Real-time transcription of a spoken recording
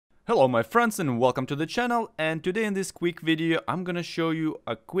Hello my friends and welcome to the channel, and today in this quick video I'm gonna show you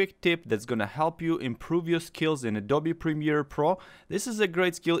a quick tip that's gonna help you improve your skills in Adobe Premiere Pro. This is a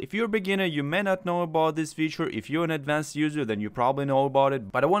great skill. If you're a beginner, you may not know about this feature. If you're an advanced user, then you probably know about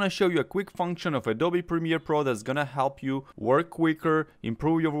it. But I want to show you a quick function of Adobe Premiere Pro that's gonna help you work quicker,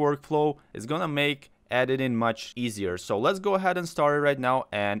 improve your workflow. It's gonna make editing much easier. So let's go ahead and start it right now.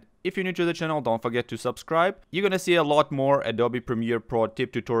 And if you're new to the channel, don't forget to subscribe. You're gonna see a lot more Adobe Premiere Pro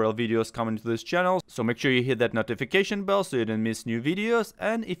tip tutorial videos coming to this channel, so make sure you hit that notification bell so you don't miss new videos.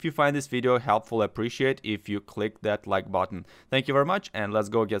 And if you find this video helpful, I appreciate if you click that like button. Thank you very much, and let's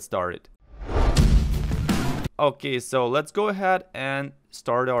go get started. Okay, so let's go ahead and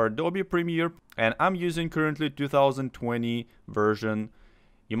start our Adobe Premiere, and I'm using currently 2020 version.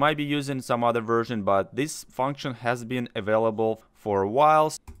 You might be using some other version, but this function has been available for a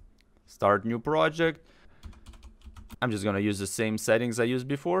while. Start new project. I'm just gonna use the same settings I used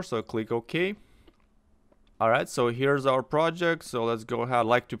before, so click OK. Alright, so here's our project. So let's go ahead. I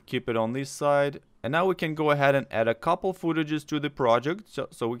like to keep it on this side. And now we can go ahead and add a couple footages to the project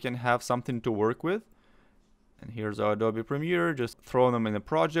so we can have something to work with. And here's our Adobe Premiere. Just throw them in the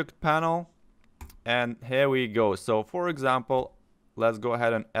project panel. And here we go. So for example, let's go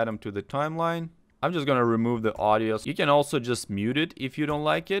ahead and add them to the timeline. I'm just gonna remove the audio. You can also just mute it if you don't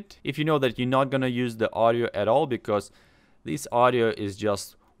like it. If you know that you're not gonna use the audio at all, because this audio is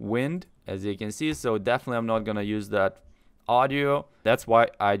just wind, as you can see. So definitely I'm not gonna use that audio. That's why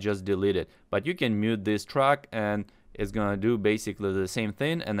I just delete it. But you can mute this track and it's gonna do basically the same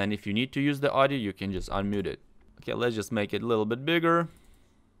thing. And then if you need to use the audio, you can just unmute it. Okay, let's just make it a little bit bigger.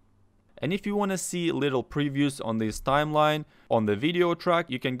 And if you want to see little previews on this timeline on the video track,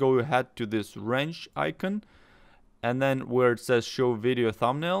 you can go ahead to this wrench icon, and then where it says show video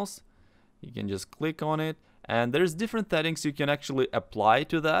thumbnails, you can just click on it, and there's different settings you can actually apply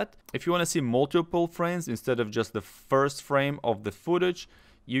to that. If you want to see multiple frames instead of just the first frame of the footage,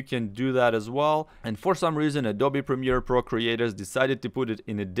 you can do that as well. And for some reason Adobe Premiere Pro creators decided to put it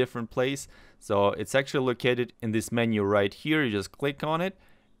in a different place, so it's actually located in this menu right here. You just click on it,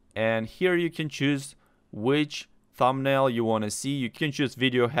 and here you can choose which thumbnail you want to see. You can choose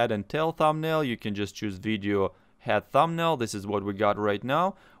video head and tail thumbnail. You can just choose video head thumbnail. This is what we got right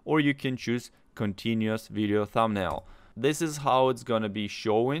now. Or you can choose continuous video thumbnail. This is how it's going to be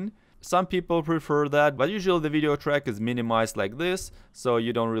showing. Some people prefer that, but usually the video track is minimized like this, so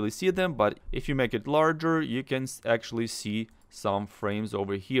you don't really see them. But if you make it larger, you can actually see some frames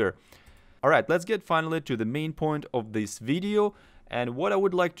over here. All right, let's get finally to the main point of this video. And what I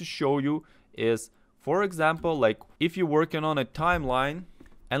would like to show you is, for example, like if you're working on a timeline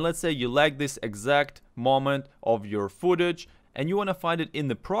and let's say you like this exact moment of your footage and you want to find it in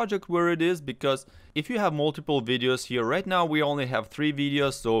the project where it is, because if you have multiple videos here, right now we only have 3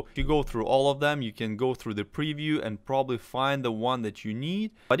 videos, so if you go through all of them, you can go through the preview and probably find the one that you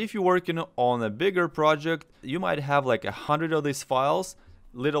need. But if you're working on a bigger project, you might have like 100 of these files,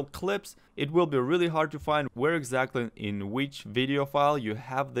 little clips. It will be really hard to find where exactly in which video file you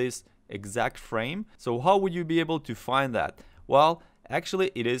have this exact frame. So how would you be able to find that? Well,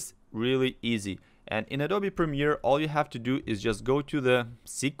 actually it is really easy. And in Adobe Premiere, all you have to do is just go to the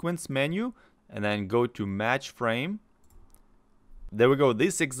sequence menu and then go to match frame. There we go.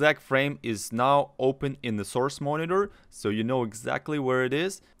 This exact frame is now open in the source monitor, so you know exactly where it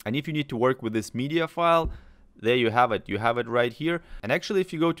is. And if you need to work with this media file, there you have it. You have it right here. And actually,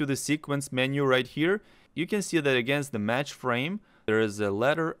 if you go to the sequence menu right here, you can see that against the match frame, there is a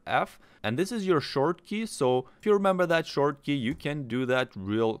letter F, and this is your short key. So if you remember that short key, you can do that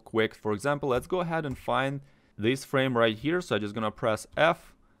real quick. For example, let's go ahead and find this frame right here. So I'm just gonna press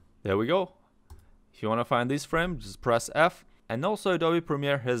F. There we go. If you want to find this frame, just press F. And also Adobe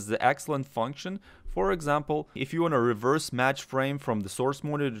Premiere has the excellent function. For example, if you want to reverse match frame from the source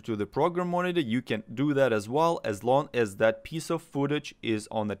monitor to the program monitor, you can do that as well, as long as that piece of footage is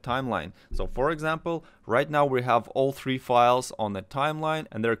on the timeline. So for example, right now we have all 3 files on the timeline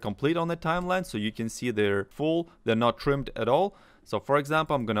and they're complete on the timeline, so you can see they're full, they're not trimmed at all. So for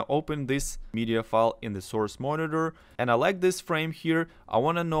example, I'm gonna open this media file in the source monitor, and I like this frame here. I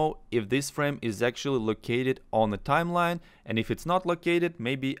wanna know if this frame is actually located on the timeline, and if it's not located,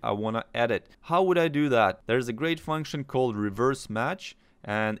 maybe I wanna edit. How would I do that? There's a great function called reverse match,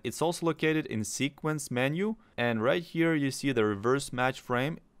 and it's also located in sequence menu. And right here you see the reverse match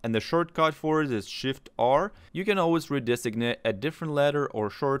frame, and the shortcut for it is Shift R. You can always redesignate a different letter or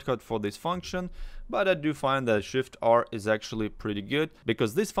shortcut for this function, but I do find that Shift R is actually pretty good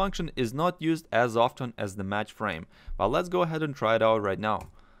because this function is not used as often as the match frame. But let's go ahead and try it out right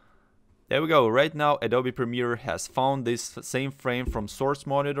now. There we go. Right now Adobe Premiere has found this same frame from source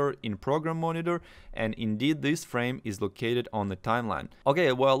monitor in program monitor, and indeed this frame is located on the timeline.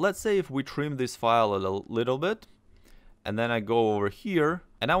 Okay, well, let's say if we trim this file a little bit, and then I go over here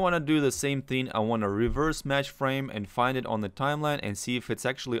and I want to do the same thing. I want to reverse match frame and find it on the timeline and see if it's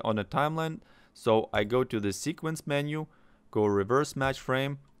actually on the timeline. So I go to the sequence menu, go reverse match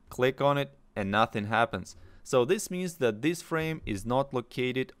frame, click on it, and nothing happens. So this means that this frame is not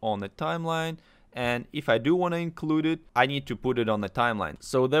located on the timeline, and if I do want to include it, I need to put it on the timeline.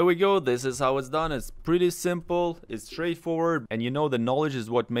 So there we go. This is how it's done. It's pretty simple, it's straightforward, and you know, the knowledge is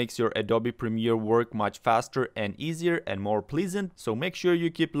what makes your Adobe Premiere work much faster and easier and more pleasant. So make sure you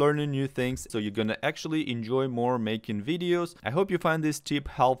keep learning new things so you're gonna actually enjoy more making videos. I hope you find this tip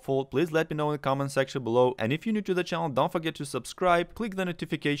helpful. Please let me know in the comment section below, and if you're new to the channel, don't forget to subscribe, click the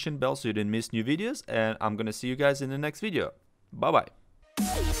notification bell so you don't miss new videos, and I'm gonna see you guys in the next video. Bye bye. We'll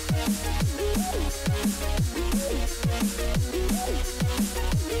be right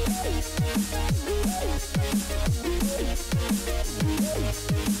back.